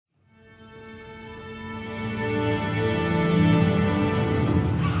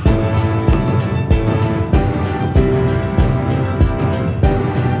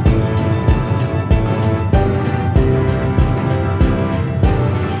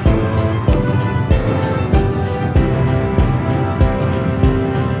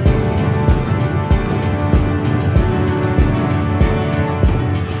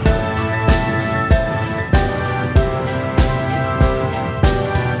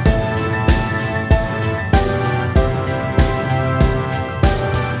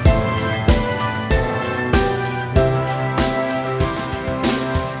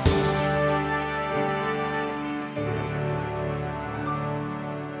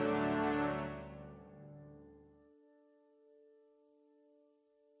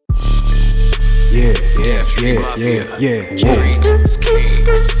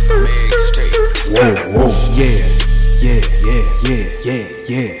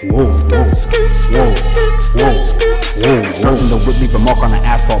Starting the whip, leave a mark on the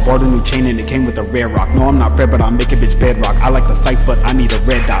asphalt. Bought a new chain and it came with a rare rock. No, I'm not fair, but I make a bitch bedrock. I like the sights, but I need a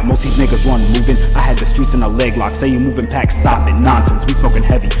red dot. Most these niggas want moving. I had the streets in a leg lock. Say you moving pack, stop it. Nonsense, we smoking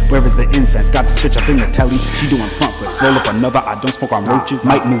heavy. Where is the incense? Got this bitch up in the telly. She doing front flips. Roll up another, I don't smoke on roaches.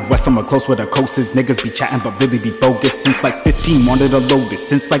 Might move west, somewhere close where the coast is. Niggas be chatting, but really be bogus. Since like 15, wanted a Lotus.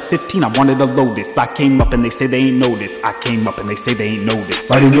 Since like 15, I wanted a Lotus. I came up and they say they ain't noticed. I came up and they say they ain't noticed.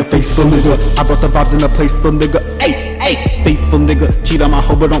 Right in your face, little nigga. I brought the vibes in the place, little nigga. Hey, hey, faithful nigga. Cheat on my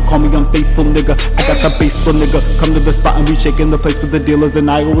hoe, but don't call me unfaithful nigga. I got the baseball nigga. Come to the spot and we shaking the place with the dealers. And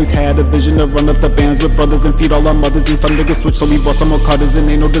I always had a vision to run up the bands with brothers and feed all our mothers. And some niggas switch, so we bought some more cutters and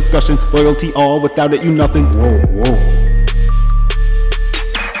ain't no discussion. Loyalty all, without it you nothing. Whoa, whoa,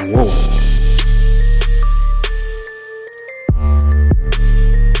 whoa.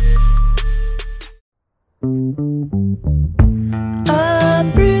 A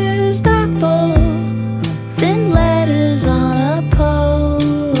bruised apple, thin letters on a postcard.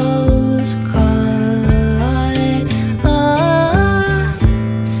 A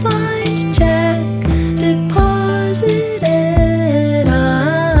signed check deposited.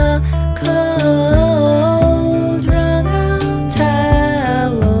 A cold wrung out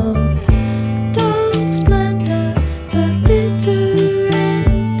towel. Don't splendor the bitter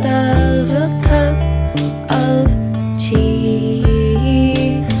end of a cup of tea.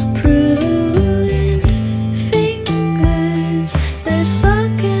 Prudent fingers, the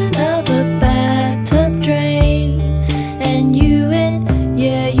sucking of a bathtub drain. And you in,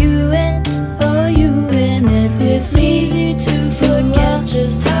 yeah, you in, oh, you in it. It's easy to forget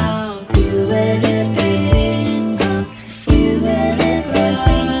just how good it's been. You and it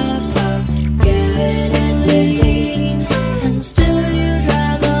grabs gasoline. And still you'd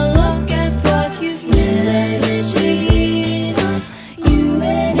rather look at what you've never seen. You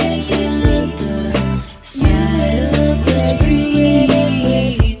and it, you look the side of the screen.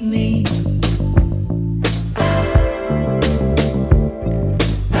 Me.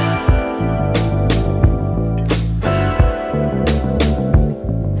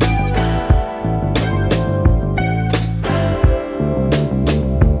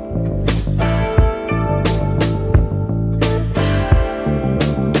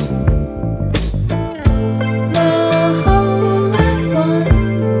 The whole at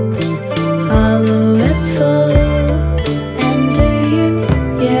once, hollow and full. And do you,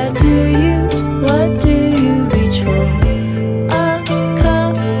 yeah, do you, what do you reach for? A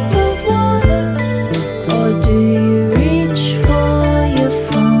cup of water, or do you reach for your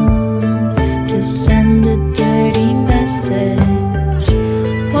phone to send a dirty message?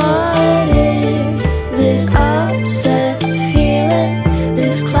 What is this upset feeling?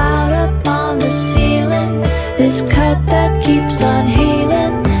 This cloud up on the ceiling? This cut that keeps on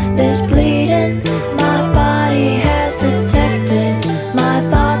healing? This bleeding my body has detected? My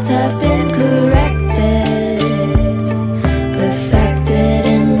thoughts have been corrected, perfected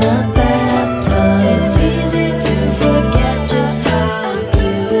in the bathtub. It's easy to forget just how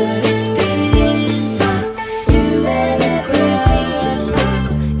good it's been. You and it grabs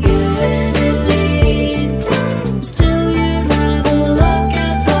gasoline. Still you'd rather look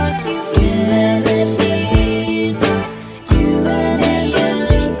at what you've never seen. You and it, you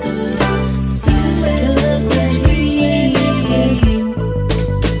look the side of the screen.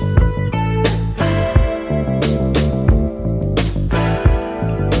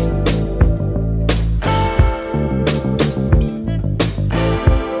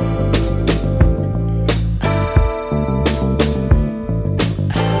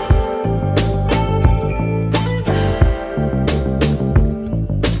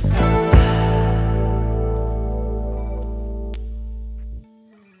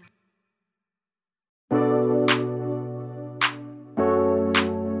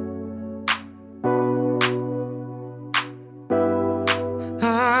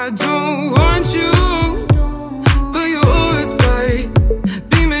 I don't want you, but you always bright,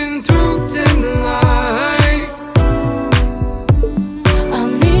 beaming through dim lights. I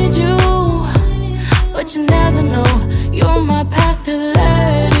need you, but you never know. You're my path to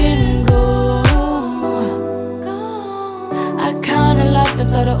letting go. I kinda like the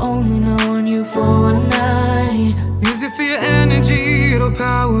thought of only knowing you for one night. Use it for your energy, it'll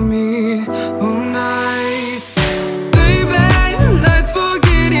power me all night. Baby, let's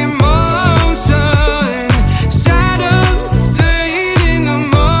forget emotion. Shadows fade in the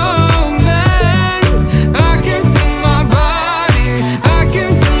moment. I can feel my body. I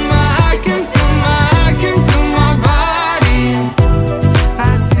can feel my, I can feel my, I can feel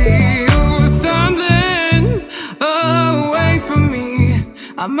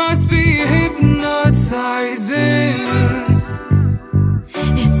must be hypnotizing.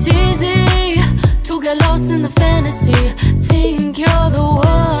 It's easy to get lost in the fantasy. Think you're the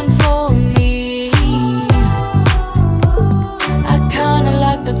one for me. I kinda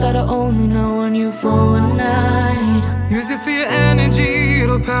like the thought of only knowing you for one night. Use it for your energy,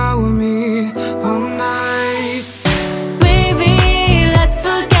 it'll power me all night. Baby, let's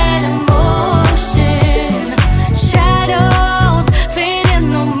forget emotion. Shadows fade in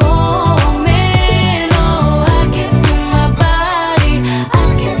the moment. Oh, I can feel my body. I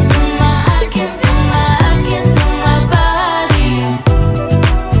can feel my body.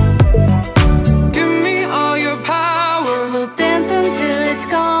 Give me all your power. We'll dance until it's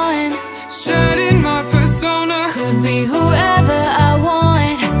gone. Shedding my persona. Could be whoever I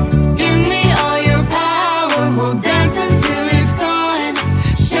want. Give me all your power. We'll dance until it's gone.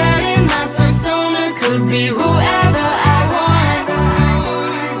 Shedding my persona. Could be whoever I want.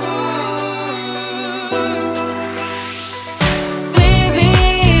 Baby,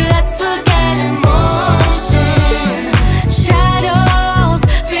 let's forget emotion. Shadows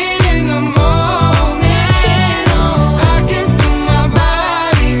fade in the moment. Oh, I can feel my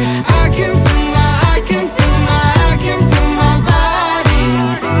body. I can feel my body.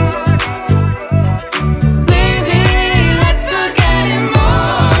 Baby, let's forget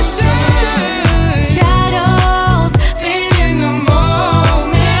emotion. Shadows fade in the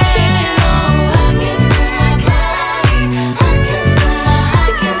moment. Oh, I can feel my body. I can feel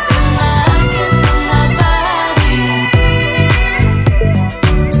my body.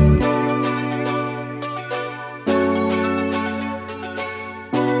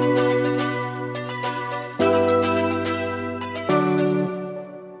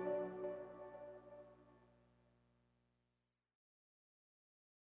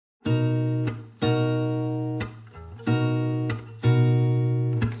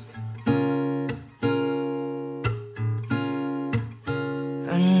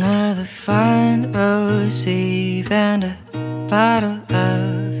 Another fine rose eve and a bottle of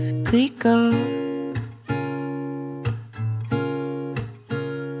Clico.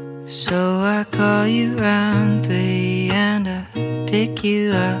 So I call you round 3 and I pick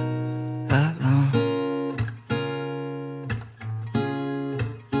you up alone.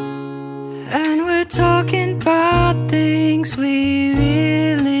 And we're talking about things we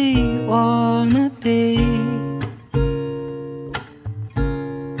really wanna be.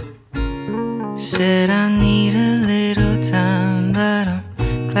 Said I need a little time, but I'm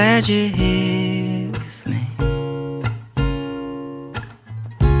glad you're here with me.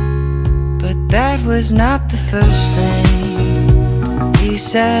 But that was not the first thing you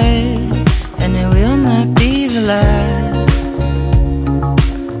said, and it will not be the last.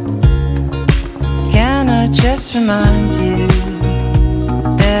 Can I just remind you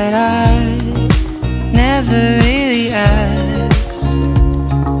that I never really asked?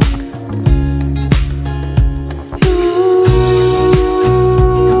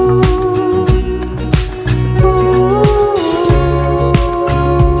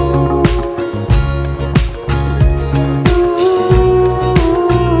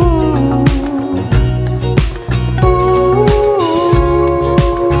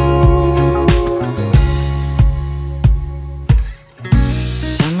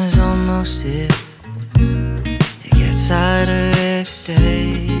 Summer's almost here. It gets hotter every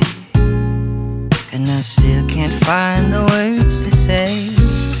day, and I still can't find the words to say.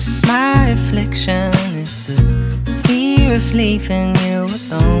 My affliction is the fear of leaving you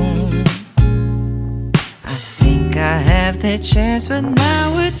alone. I think I have that chance, but now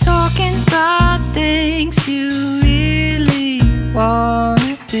we're talking about things you really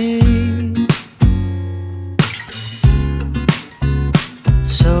wanna be.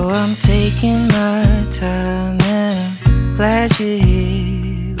 So I'm taking my time and I'm glad you're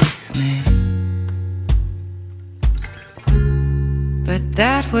here with me. But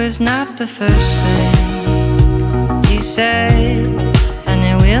that was not the first thing you said, and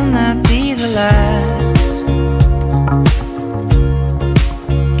it will not be the last.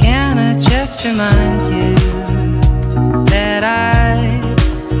 Can I just remind you that I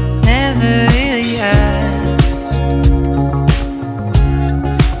never really asked?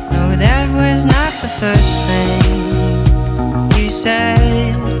 No, that was not the first thing you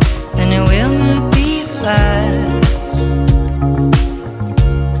said, and it will not be the last.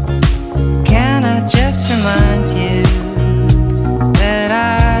 Can I just remind you that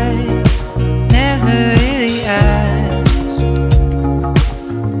I never really asked?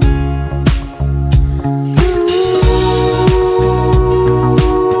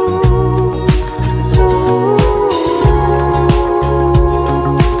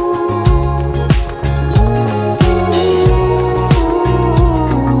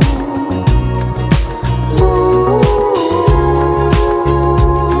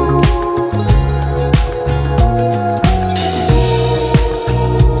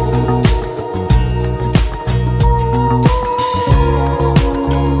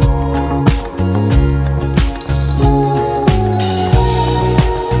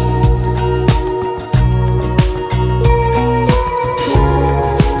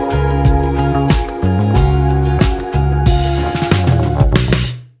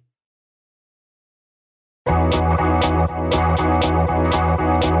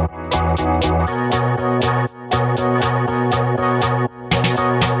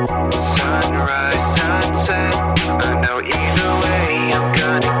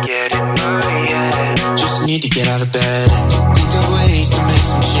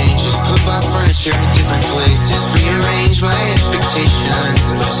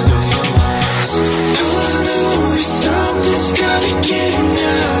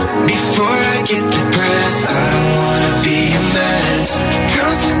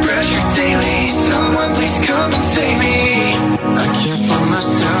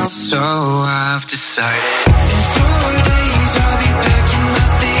 so I've decided. In 4 days I'll be packing my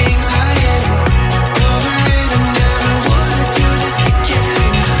things. I am over it and never wanna do this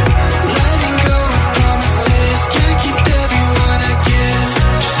again. Letting go of promises, can't keep everyone I give.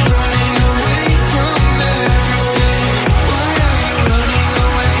 Just running away from everything. Why are you running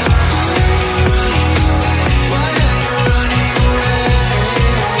away? Why are you running away? Why are you running away?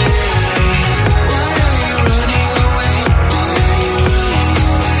 Why are you running away?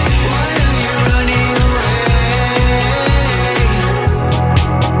 Why are you running away?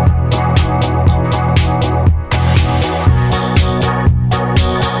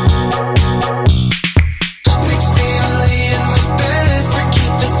 Next day I lay in my bed,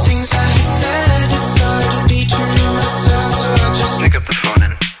 forget the things I had said. It's hard to be true to myself, so I just pick up the phone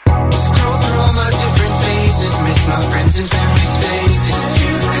and scroll through all my different phases. Miss my friends and family's faces.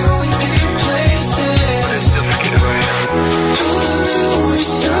 Dream of going bigger places, but I still forget who I am. All I know is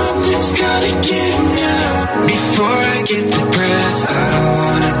something's gotta give now. Before I get depressed, I don't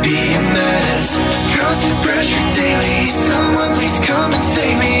wanna be a mess. Constant pressure daily, someone please come and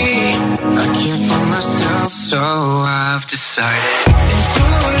save me. I can't find myself, so I've decided. In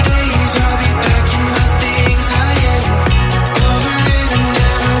 4 days I'll be packing my things. I am over it and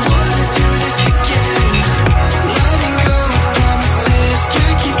never wanna do this again. Letting go of promises,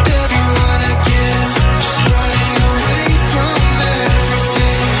 can't keep everyone I give. Just running away from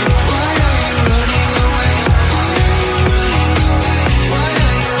everything. Why are you running away? Why are you running away? Why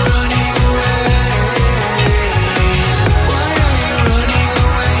are you running away? Why are you running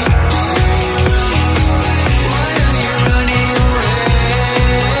away? Why are you running away? Why are you running away?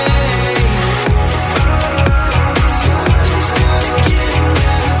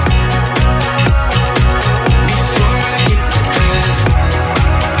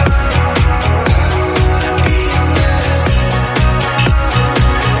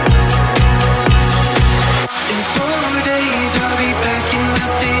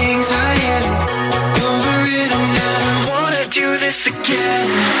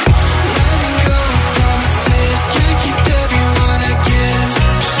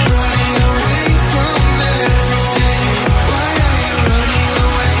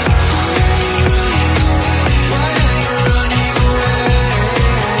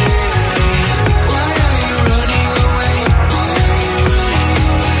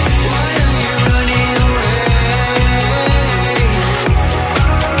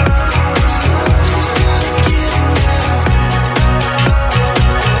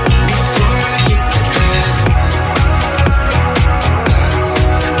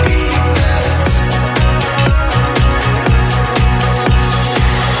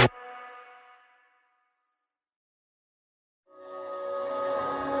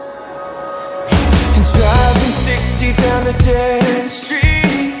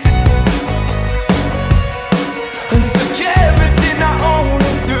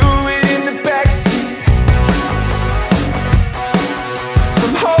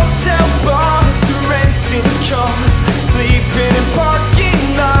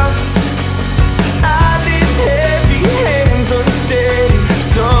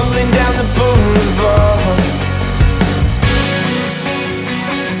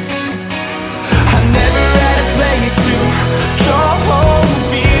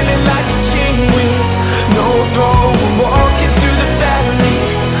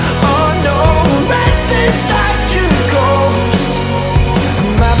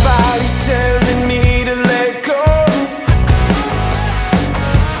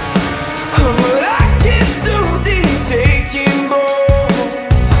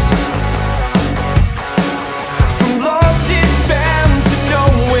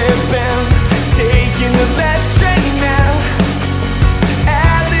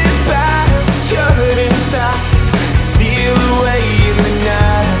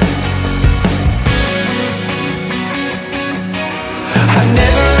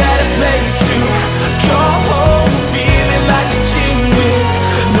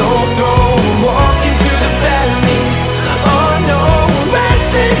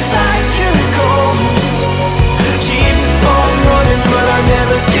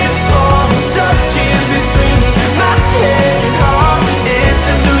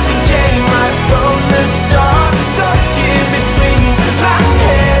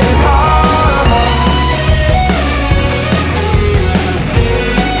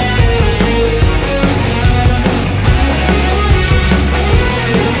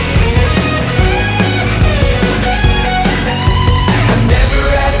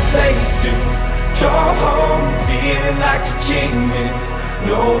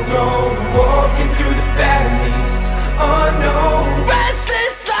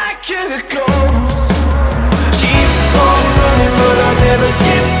 it goes. Keep on running, but I never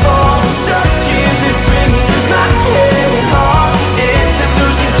get far. Stuck in between my head and heart. It's a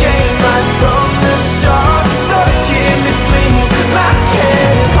losing game right from the start. Stuck in between my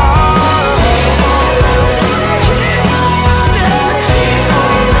head and heart.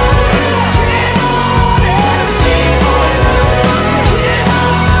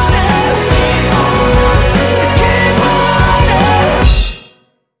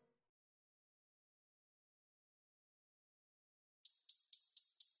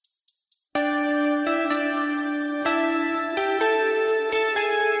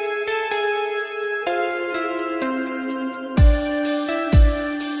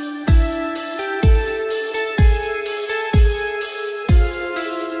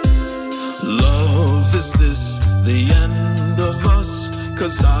 Love, is this the end of us?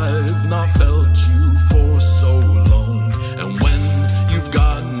 'Cause I've not felt you for so long. And when you've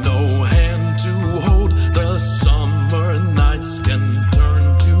got no hand to hold, the summer nights can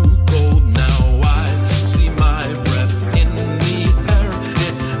turn to gold. Now I see my breath in the air.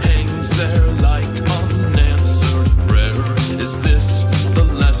 It hangs there like unanswered prayer. Is this the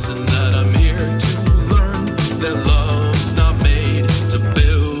lesson that I'm here to learn? That love's not made to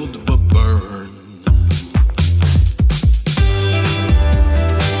build but burn.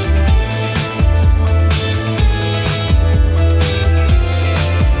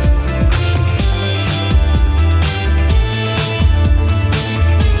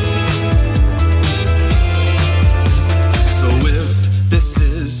 So if this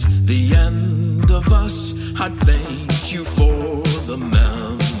is the end of us, I'd thank you for the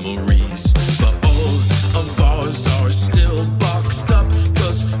memories. But all of ours are still boxed up,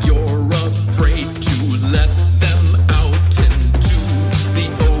 'cause you're afraid to let them out into the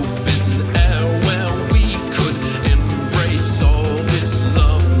open air, where we could embrace all this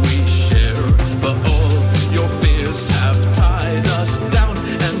love we share. But all your fears have tied us down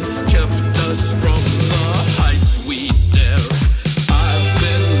and kept us from the heights we dare. I've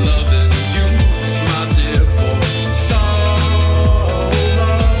been loving you, my dear, for so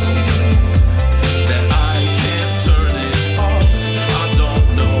long that I can't turn it off. I don't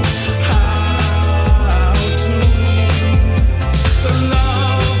know how to. The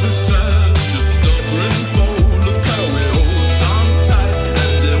love is such a stubborn foe. Look how it holds on tight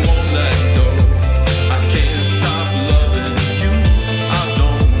and it won't let go. I can't stop loving you. I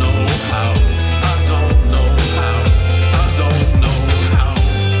don't know how. I don't know how. I don't know how.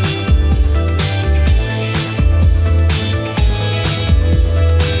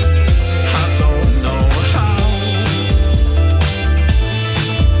 I don't know how.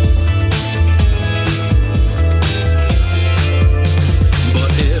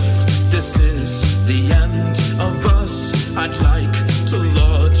 But if this is the end of us, I'd like to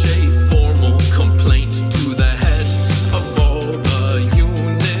lodge a formal complaint to the head of all the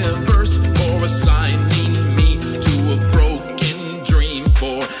universe for assigning me to a broken dream.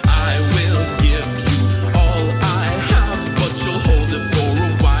 For I will give you all I have, but you'll hold it for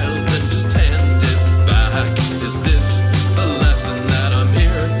a while, then just hand it back. Is this the lesson that I'm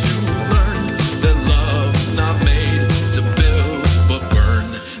here to learn? That love's not made to build but burn.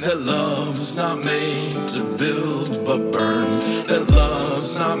 That love's not made to build but burn. That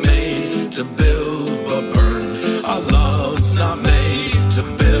love's not made to build but burn. Our love's not made to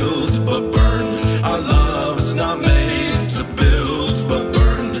build but burn. Our love's not made to build but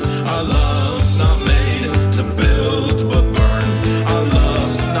burn. Our love's not made to build but burn. Our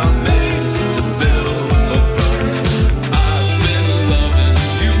love's not made to build but burn. I've been loving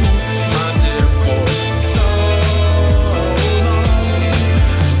you, my dear, for so long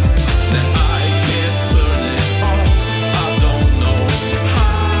that I can't turn it off. I don't know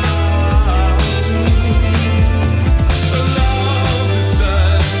how to. Love is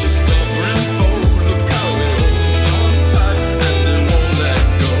such a stubborn foe. Look how it holds on tight and it won't let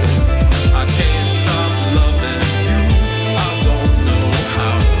go. I can't stop loving you. I don't know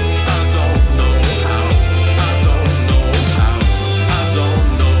how. I don't know how. I don't know how. I don't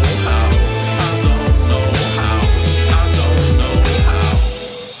know how. I don't know how. I don't know how.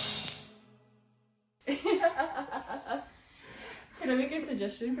 Can I make a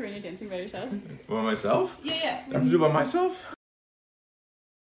suggestion for when you're dancing by yourself? For myself? Yeah. I have to do it by myself?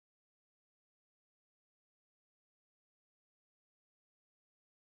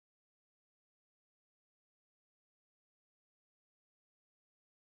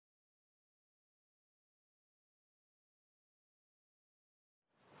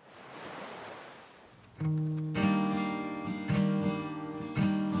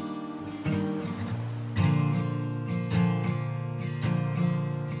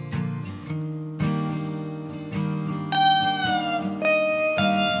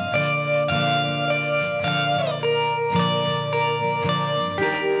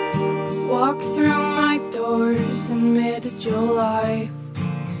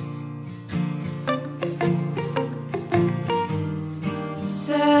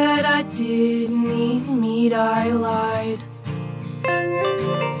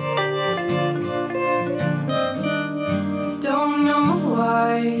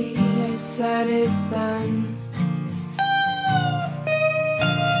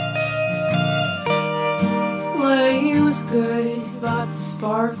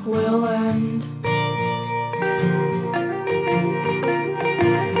 spark will end.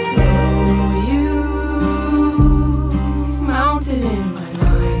 Oh, you mounted in my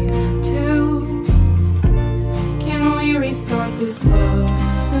mind too. Can we restart this love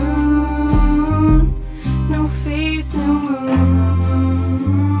soon? No face, no moon.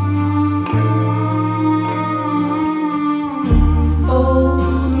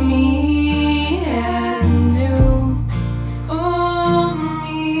 Old me and new. Old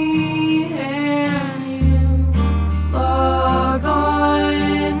me and you. Log on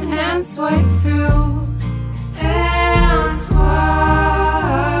and swipe through. And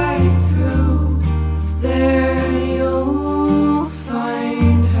swipe through. There you'll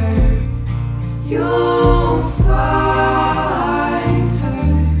find her. You'll find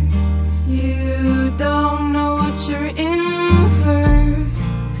her. You don't know what you're in for.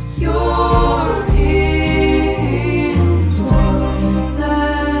 You're in for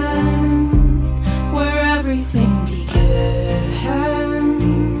where everything begins.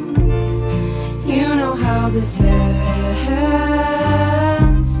 You know how this ends.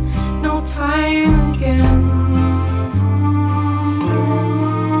 No time again.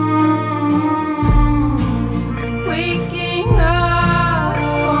 Waking up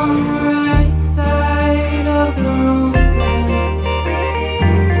on the right side of the wrong bed.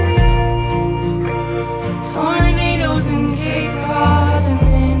 Tornadoes in Cape Cod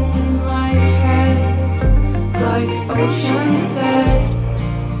and in my head, like Ocean said.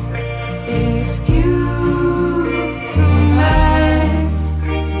 Excuse the mess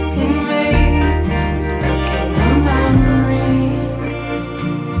it made, stuck in a memory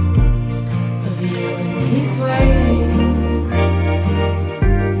of you and me swaying.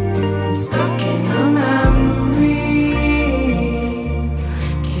 I'm stuck in a memory.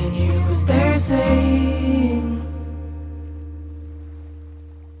 Can you hear what they're saying?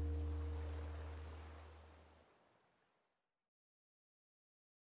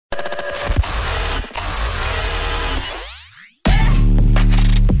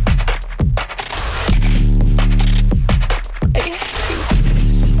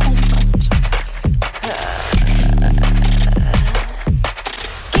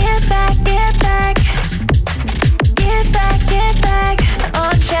 Get back, get back. Get back, get back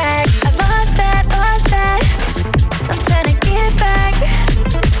on track. I lost that, lost that. I'm trying to get back.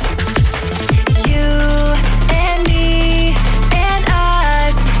 You and me and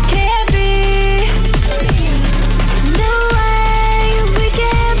us can't be. No way we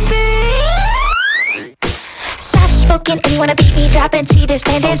can't be. Soft spoken and you wanna beat me, dropping T, this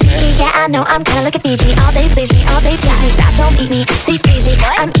tendency. Yeah, I know I'm kinda like a Fiji. All they please me, all they please me. Stop, don't beat me. See freezy,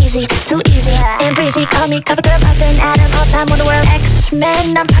 I'm easy, too easy and breezy. Call me cover girl up and Adam, all time on the world.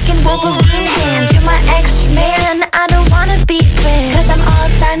 X-Men, I'm talking Wolverine hands. You're my X-Man, I don't wanna be friends. Cause I'm all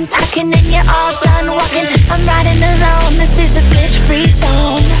done talking and you're all done walking. I'm riding alone, this is a bitch free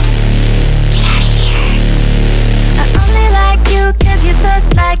zone. Get out of here. I only like you cause you look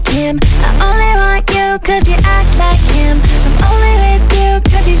like him. I only want you cause you act like him. I'm only with you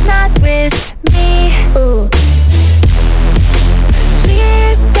cause he's not with me. Ooh.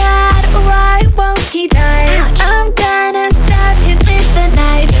 Please God, why won't he die? Ouch. I'm gonna stab him with the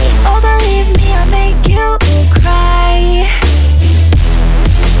knife. Oh, believe me, I'll make you cry.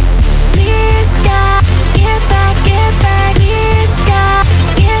 Please God, get back, get back. Please God,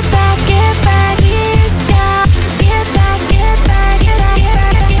 get back, get back. Please God, get back, get back, get back, get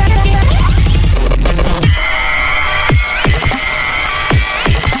back, get back, get back.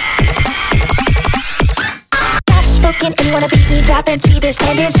 Spoken and you wanna beat me, dropping T, this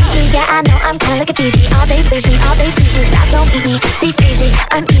tendency. Yeah, I know I'm kinda like a Fiji. All they please me, all they please me. Stop, don't beat me. See freezy,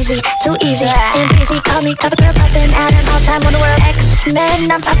 I'm easy, too easy and breezy. Call me cover girl up and Adam, all time on the world. X-Men,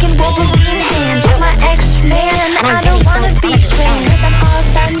 I'm talking Wolverine hands. You're my X-Man, I don't wanna be friends. Cause I'm all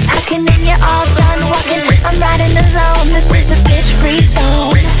done talking and you're all done walking. I'm riding alone, this is a bitch free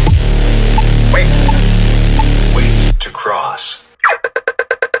zone. Wait to cross.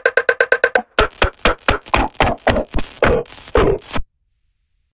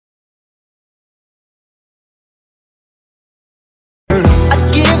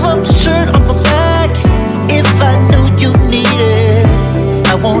 I'd give up the shirt on my back if I knew you needed.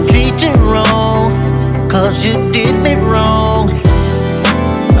 I won't treat you wrong, cause you did me wrong.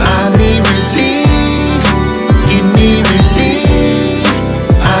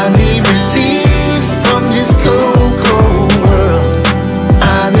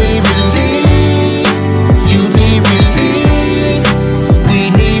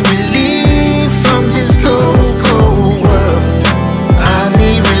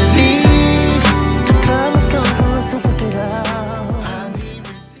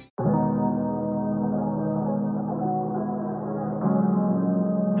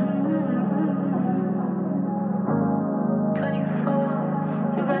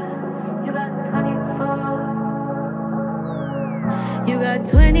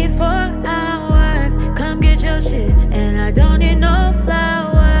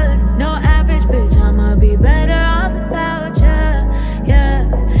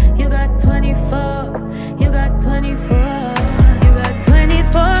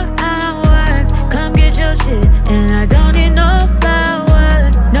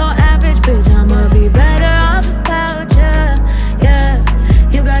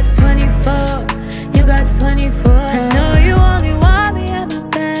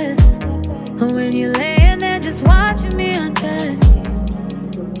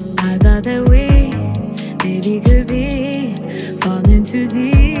 thought that we maybe could be falling too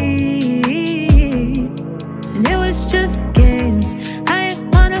deep, and it was just games I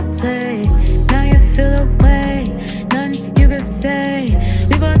didn't wanna play. Now you feel away, nothing you could say.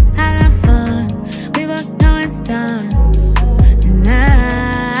 We both had our fun, we both know it's done. And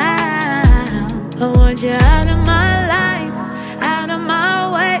now I want you out of my life, out of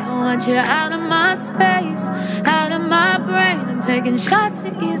my way. I want you out of my space, out of my brain. I'm taking shots to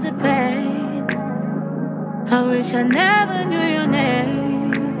ease the pain. I wish I never knew your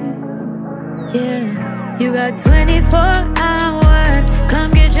name. Yeah, you got 24 hours,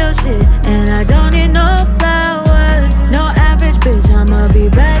 come get your shit. And I don't need no flowers, no average bitch. I'ma be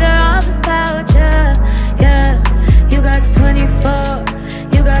better off without ya. Yeah, you got 24,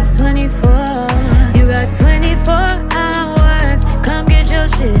 you got 24, you got 24 hours, come get your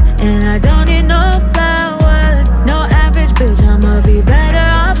shit. And I don't need no flowers, no average bitch. I'ma be better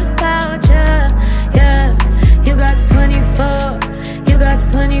off without ya. Yeah, you got 24, you got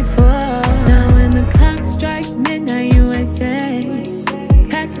 24. Now when the clock strike midnight, you ain't safe.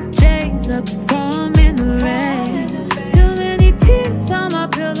 Pack the J's up, throw 'em in the rain. Too many tears on my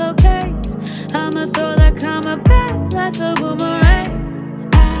pillowcase. I'ma throw that karma back like a boomerang.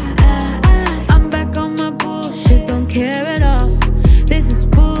 I'm back on my bullshit, don't care at all. This is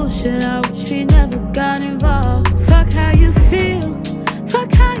bullshit, I wish we never got involved. Fuck how you feel,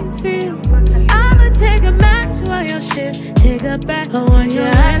 fuck how you feel. I'ma take a match for your shit, take it back. I want you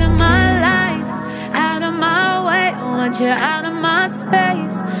out of my life, out of my way. I want you out of my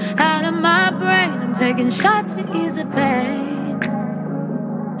space, out of my brain. I'm taking shots to ease the pain.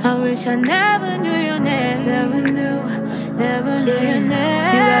 I wish I never knew your name. Never knew your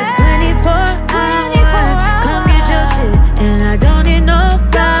name. You got 24 hours, come get your shit. And I don't need no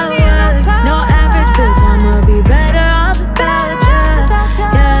flowers, no average bitch. I'ma be better off without ya.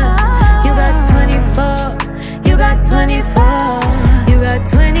 Yeah, you got 24, you got 24, you got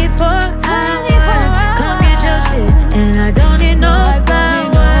 24 hours, come get your shit. And I don't need no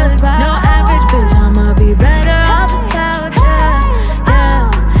flowers, no average bitch. I'ma be better off without ya. Yeah,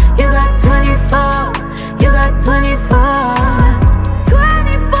 you got 24, you got 24,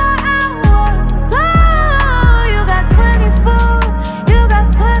 24 hours. Oh, you got 24, you got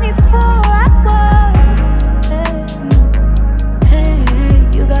 24 hours. Hey, hey,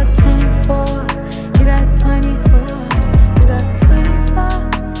 you got 24, you got 24, you got 24.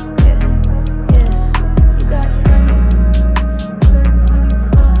 Yeah, yeah, you got 20, you got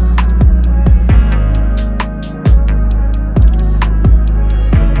 24.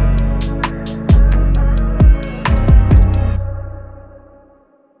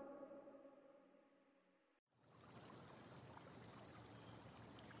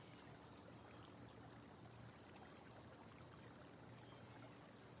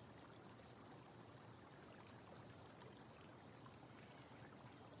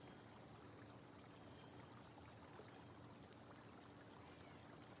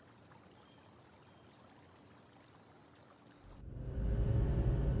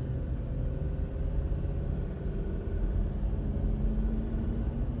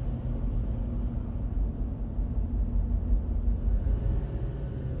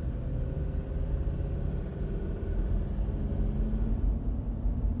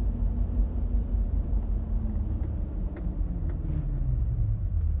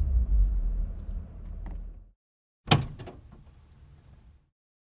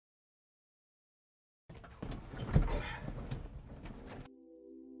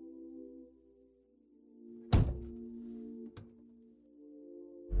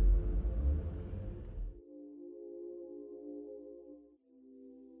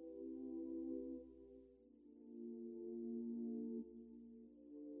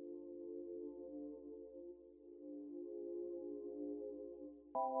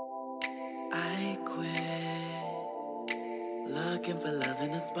 I quit looking for love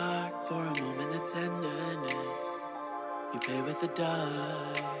in a spark, for a moment of tenderness. You play with the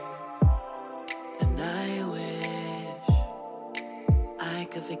dark, and I wish I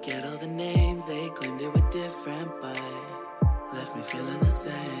could forget all the names they claimed they were different, but left me feeling the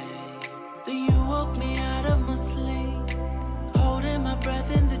same. Then you woke me out of my sleep, holding my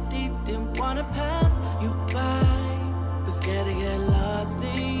breath in the deep. Didn't wanna pass you by, was scared to get lost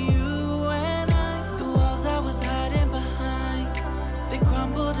in you. And I, the walls I was hiding behind, they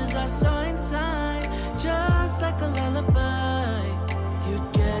crumbled as I saw in time. Just like a lullaby, you'd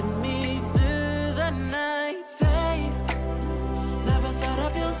get me through the night. Safe, never thought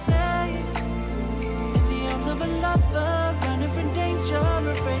I'd feel safe in the arms of a lover, running from danger,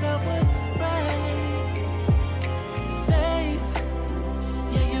 afraid I would break. Safe,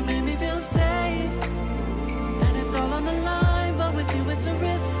 yeah, you made me feel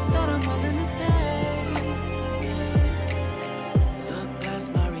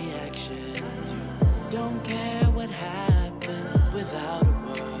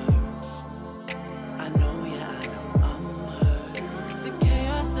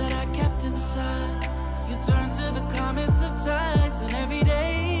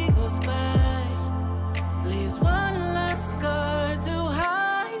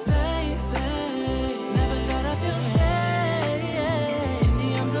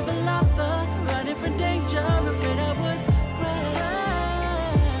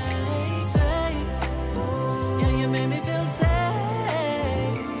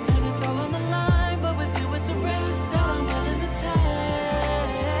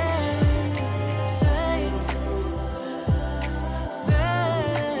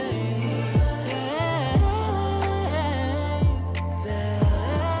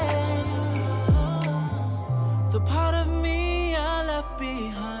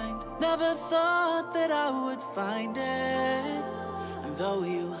that I would find it. And though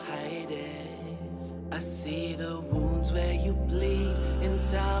you hide it, I see the wounds where you bleed. In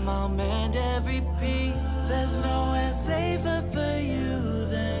time I'll mend every piece. There's nowhere safer for you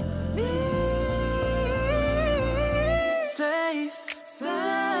than me. Safe,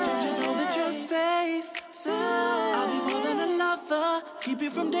 safe. Don't you know that you're safe? Safe. I'll be more than a lover, keep you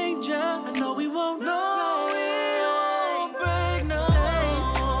from danger. I know we won't break, no. Safe.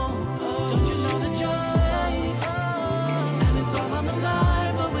 Don't you know that you're safe? And it's all on the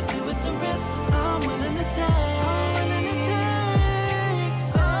line, but with you it's a risk I'm willing to take.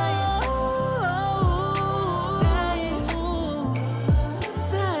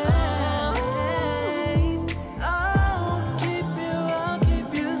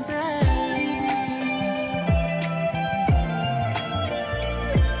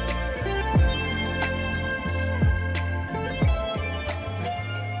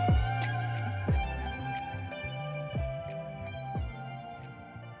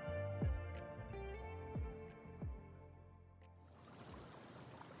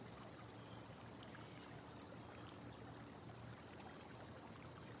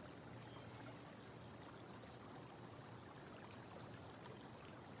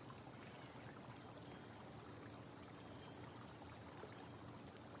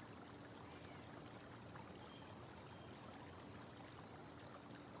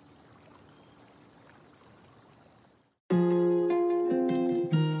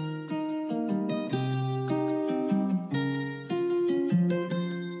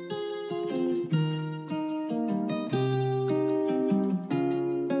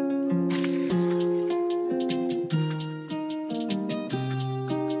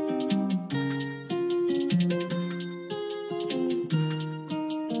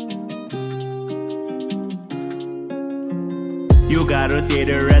 You gotta see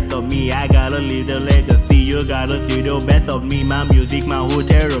the rest of me, I gotta leave the legacy. You gotta see the best of me, my music, my whole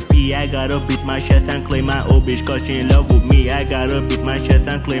therapy. I gotta beat my chest and claim my old bitch cause she in love with me. I gotta beat my chest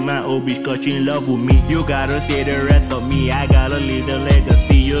and claim my old bitch cause she in love with me. You gotta see the rest of me, I gotta leave the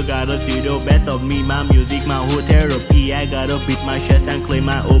legacy. You gotta see the best of me, my music, my whole therapy. I gotta beat my chest and claim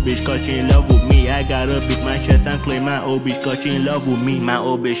my old bitch cause she in love with me. I gotta beat my chest and claim my old bitch cause she in love with me. My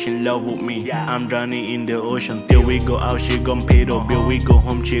old bitch in love with me. I'm drowning in the ocean. Till we go out, she gon' pay the bill. We go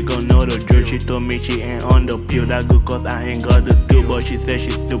home, she gon' know the drill. She told me she ain't on the pill. That good cause I ain't got the skill. But she said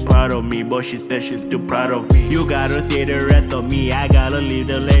she's still proud of me. But she said she's still proud of me. You gotta see the rest of me, I gotta leave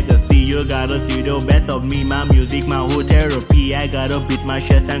the legacy. You gotta see the best of me, my music, my whole therapy. I gotta beat my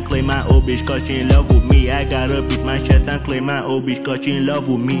chest and claim my old bitch cause she in love with me. I gotta beat my chest and claim my old bitch cause she in love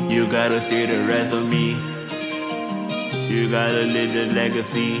with me. You gotta see the rest of me, you gotta live the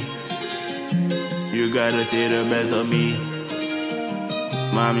legacy. You gotta see the best of me,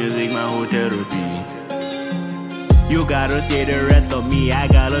 my music, my whole therapy. You gotta see the rest of me, I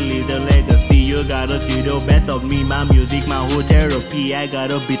gotta leave the legacy. You gotta see the best of me, my music, my whole therapy. I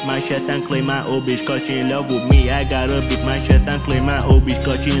gotta beat my chest and claim my old bitch cause she in love with me. I gotta beat my chest and claim my old bitch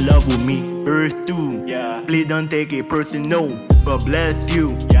cause she in love with me. Verse 2, please don't take it personal, but bless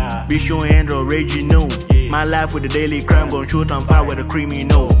you, be sure and original. My life with the daily crime, gon' shoot on fire with a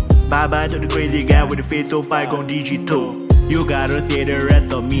criminal. Bye bye to the crazy guy with the face so fire, gon' digital. You gotta see the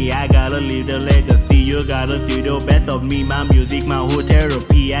rest of me, I gotta leave the legacy. You gotta see the best of me, my music, my whole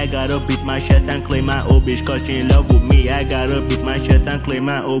therapy. I gotta beat my chest and claim my old bitch cause she in love with me. I gotta beat my chest and claim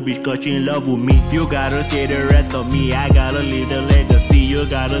my old bitch cause she in love with me. You gotta see the rest of me, I gotta leave the legacy. You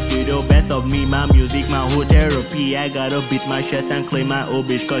gotta see the best of me, my music, my whole therapy. I gotta beat my chest and claim my old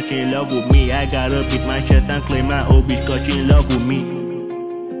bitch cause she in love with me. I gotta beat my chest and claim my old bitch cause she in love with me.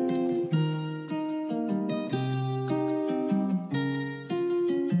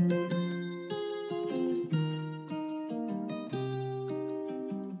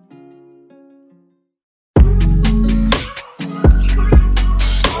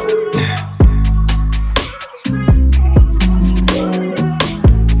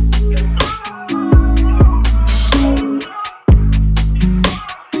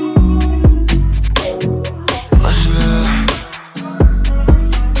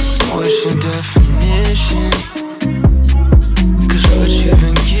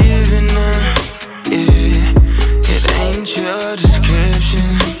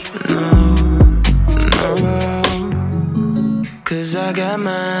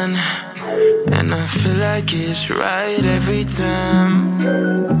 It's right every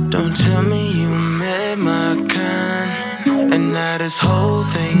time. Don't tell me you met my kind, and now this whole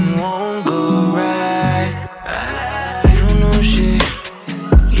thing won't go right. You don't know shit,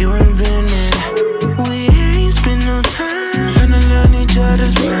 you ain't been there. We ain't spent no time trying to learn each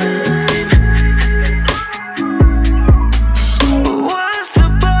other's mind.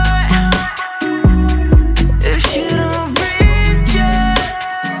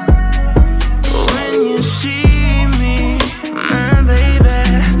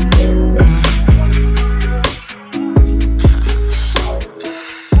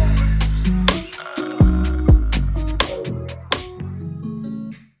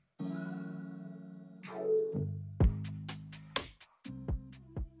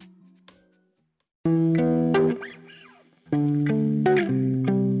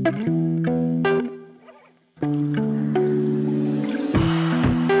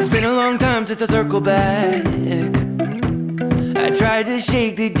 been a long time since I circled back. I tried to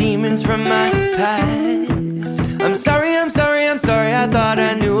shake the demons from my past. I'm sorry, I'm sorry, I'm sorry, I thought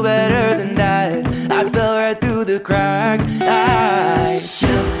I knew better than that. I fell right through the cracks. I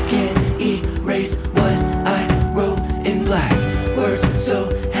still can't erase what I wrote in black. Words so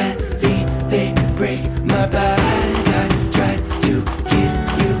heavy, they break my back. I tried to give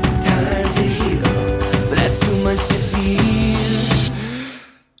you time to heal, but that's too much to feel.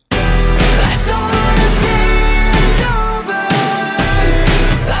 I don't wanna say it's over,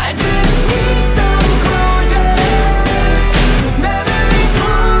 I just need some closure. Memories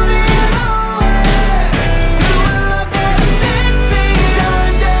moving away to a love that's 6 feet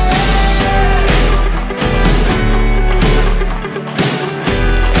under.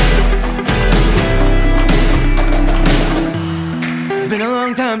 It's been a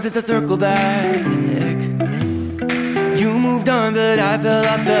long time since I circled back. You moved on, but I fell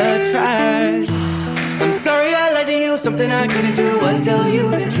off the tracks. I'm sorry I lied to you, something I couldn't do was tell you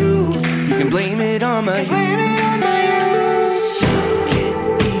the truth. You can blame it on my youth. Still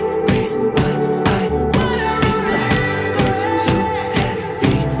can't erase what I wrote in black. Words so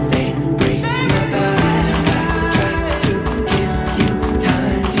heavy, they break my back. I tried to give you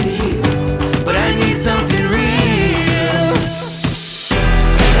time to heal, but I need something real.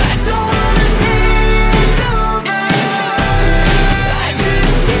 I don't wanna say it's over, I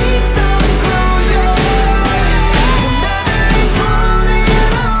just need some closure. Memories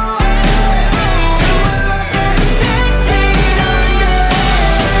moving away to a love that's 6 feet under.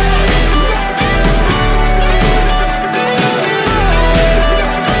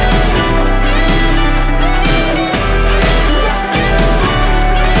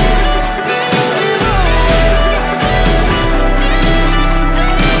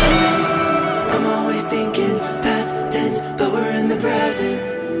 I'm always thinking past tense, but we're in the present.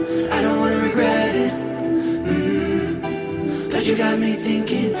 I don't wanna regret it. But you got me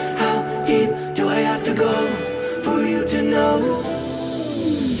thinking, how deep do I have to go for you to know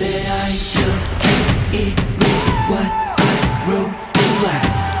that I still can't erase what I wrote in black.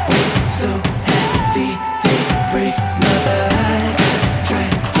 Words so heavy, they break my back. I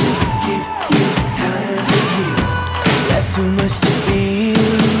tried to give you time to heal, that's too much to feel.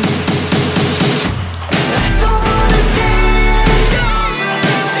 I don't wanna say it's over,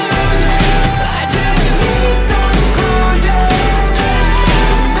 I just need some closure.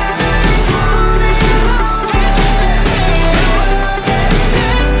 Memories moving away to a love that's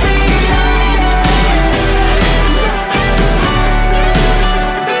 6 feet under.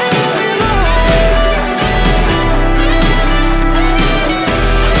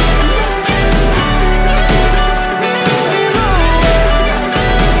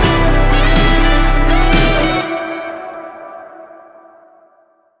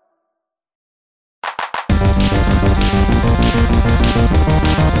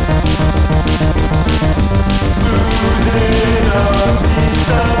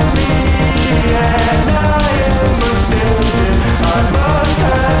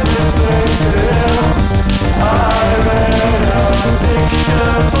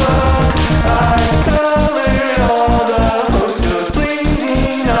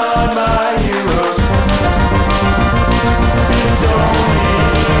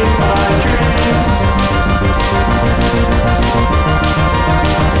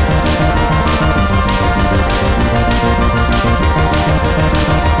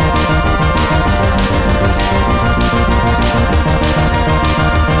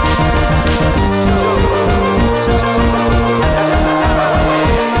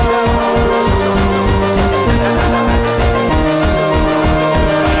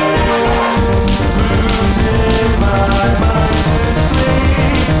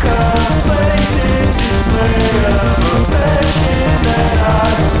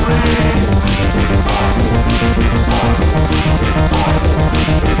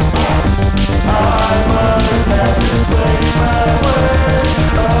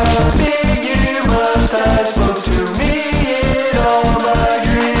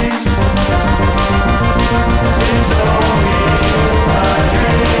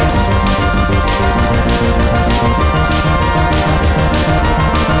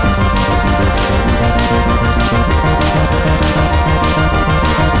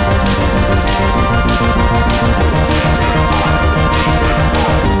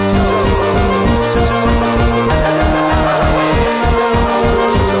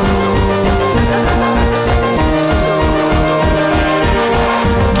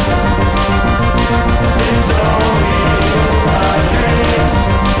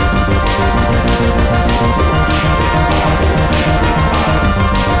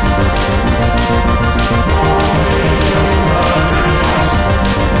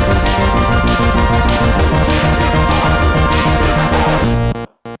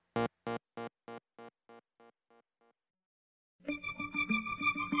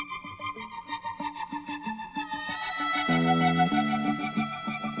 Wish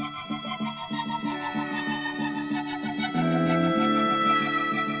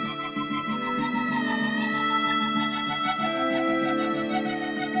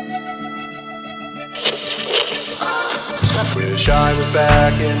I was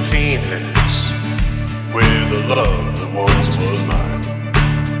back in Phoenix with the love that once was mine.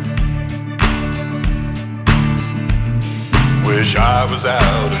 Wish I was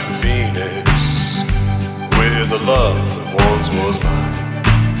out in Phoenix with the love that once was mine.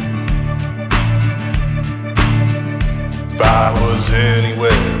 If I was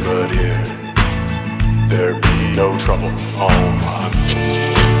anywhere but here, there'd be no trouble on my mind.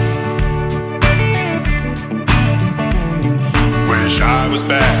 Wish I was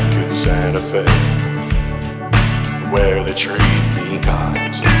back in Santa Fe, where they treat me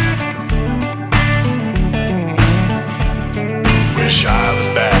kind. Wish I was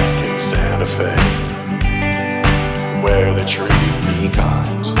back in Santa Fe, where they treat me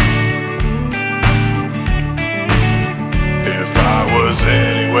kind. If I was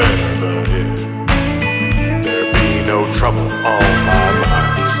anywhere but here, there'd be no trouble on my mind.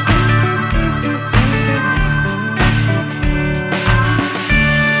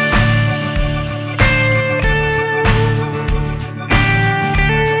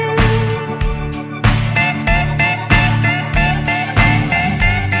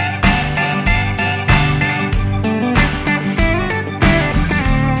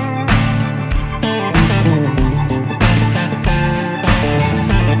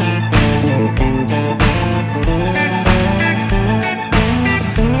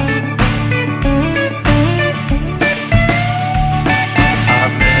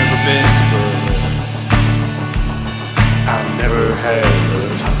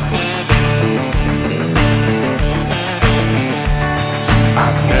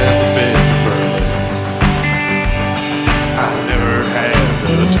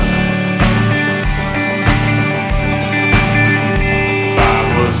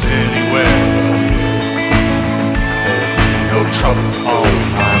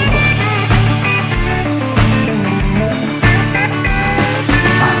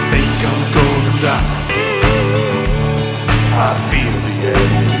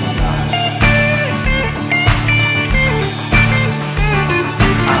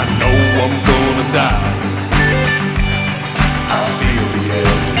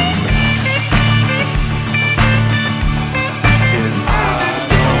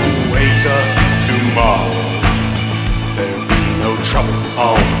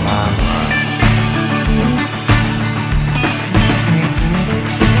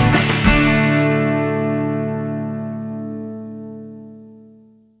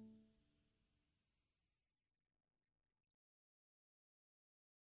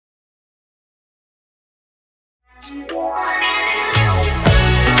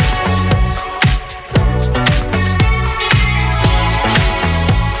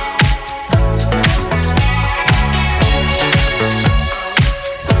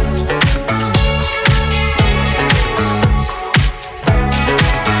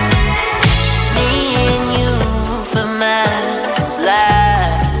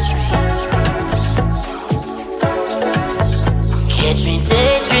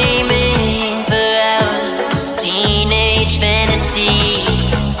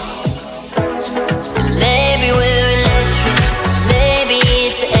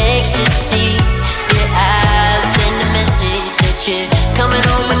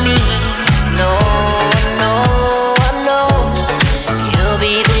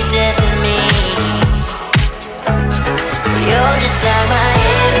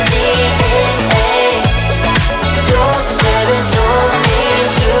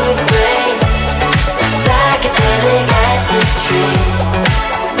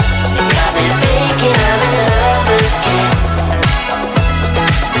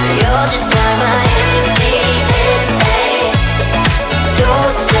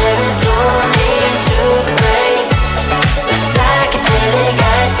 Don't serenade me.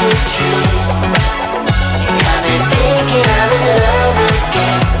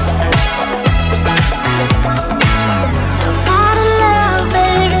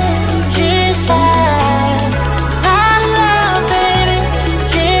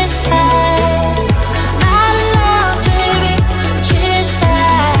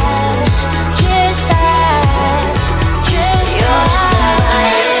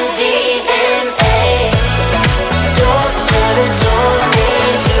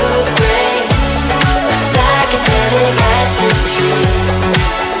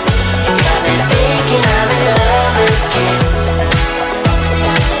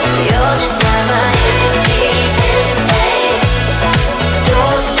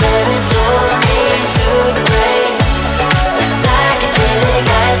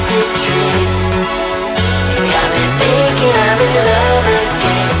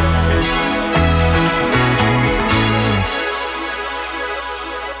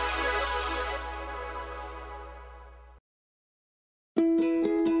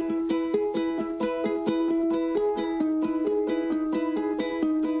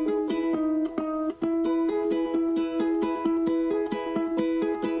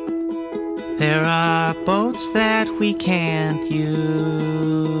 There are boats that we can't use,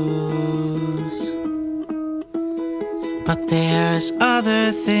 but there's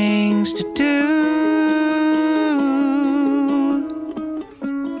other things to do.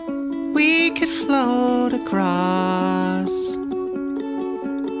 We could float across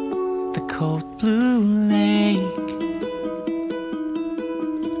the cold blue lake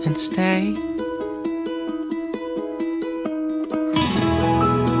and stay.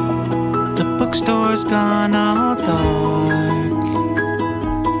 The bookstore's gone all dark.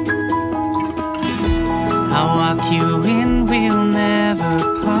 I'll walk you in, we'll never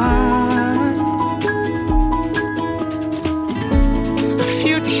part. A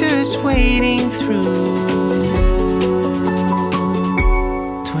future's waiting through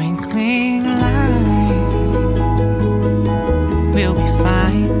twinkling lights. We'll be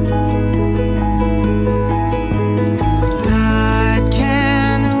fine. God,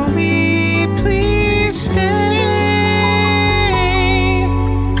 can we please stay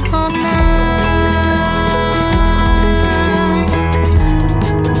all night?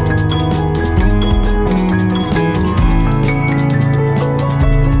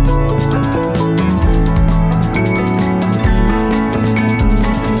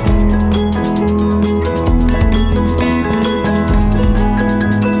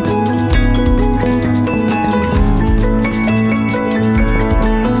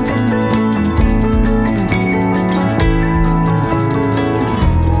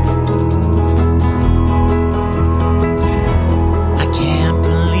 I can't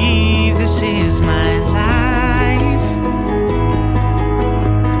believe this is my life.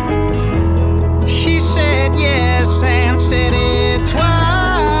 She said yes and said it twice.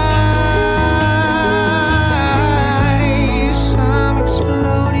 I'm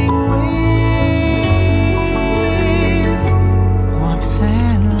exploding with warmth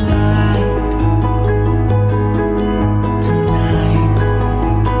and light tonight.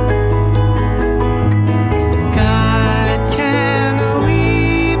 God, can we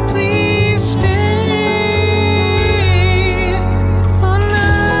please stay all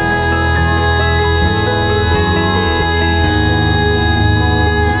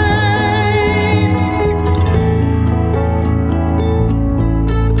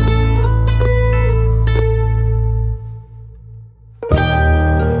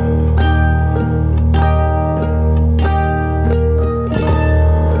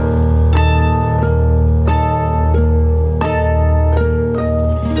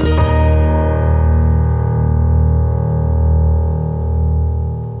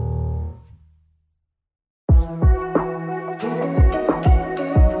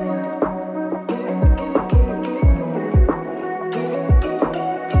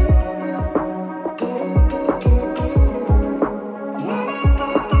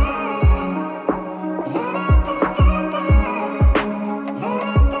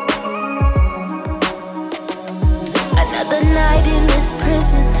Another night in this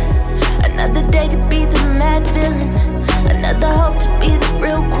prison, another day to be the mad villain, another hope to be the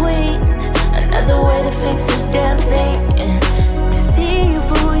real queen, another way to fix this damn thing, and to see you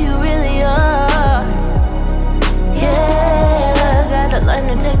for who you really are. Yeah, gotta learn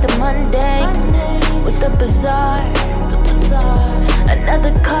to take the mundane with the bizarre.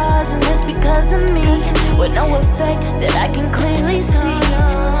 Another cause, and it's because of me, with no effect that I can clearly see.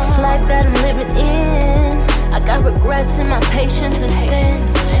 This life that I'm living in, I got regrets and my patience is thin.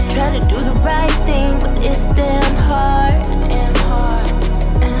 Try to do the right thing, but it's damn hard.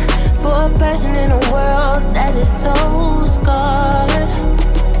 For a person in a world that is so scarred,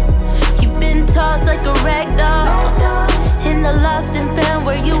 you've been tossed like a rag doll in the lost and found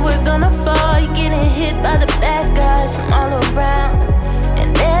where you were gonna fall. You're getting hit by the bad guys from all around,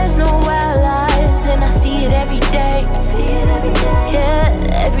 and there's no wild lies, and I see it every day. Yeah,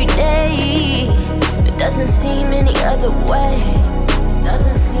 every day. It doesn't seem any other way.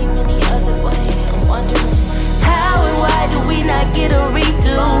 I'm wondering how and why do we not get a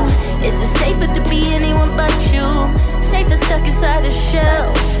redo? Is it safer to be anyone but you? Safer stuck inside a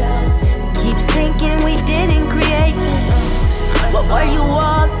shell. Keep thinking we didn't create this. What were you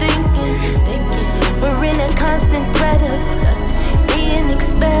all thinking? We're in a constant threat of being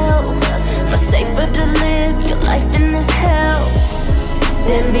expelled. But safer to live your life in this hell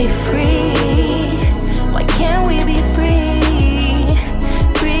than be free. Why can't we be free?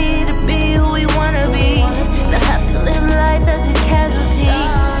 Free to be who we wanna be, not have to live life as a casualty.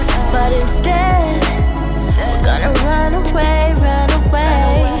 But instead, we're gonna run away,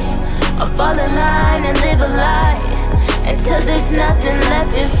 or fall in line and live a lie, until there's nothing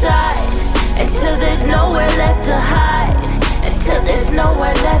left inside, until there's nowhere left to hide, until there's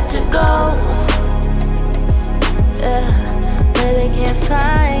nowhere left to go.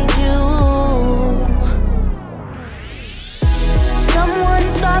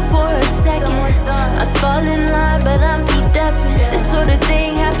 fall in line, but I'm too deafened. This sort of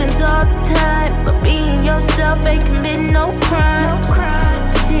thing happens all the time, but being yourself ain't committing no crimes.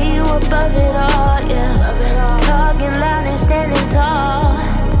 See you above it all, yeah. Talking loud and standing tall.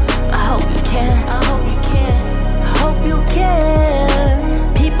 I hope you can. I hope you can. I hope you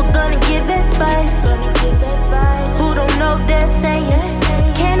can. People gonna give advice. Who don't know that saying?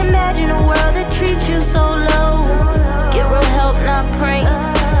 Can't imagine a world that treats you so low. Get real help, not pray.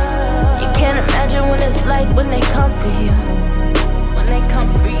 You can't imagine what it's like when they come for you. When they come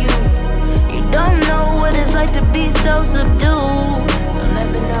for you. You don't know what it's like to be so subdued. You'll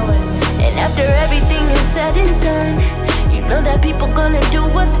never know it. And after everything is said and done, you know that people gonna do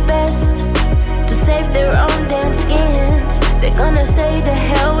what's best to save their own damn skins. They're gonna say to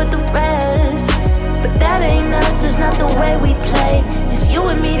hell with the rest. But that ain't us, it's not the way we play. Just you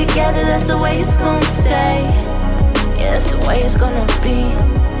and me together, that's the way it's gonna stay. Yeah, that's the way it's gonna be.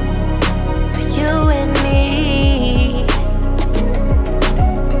 For you and me.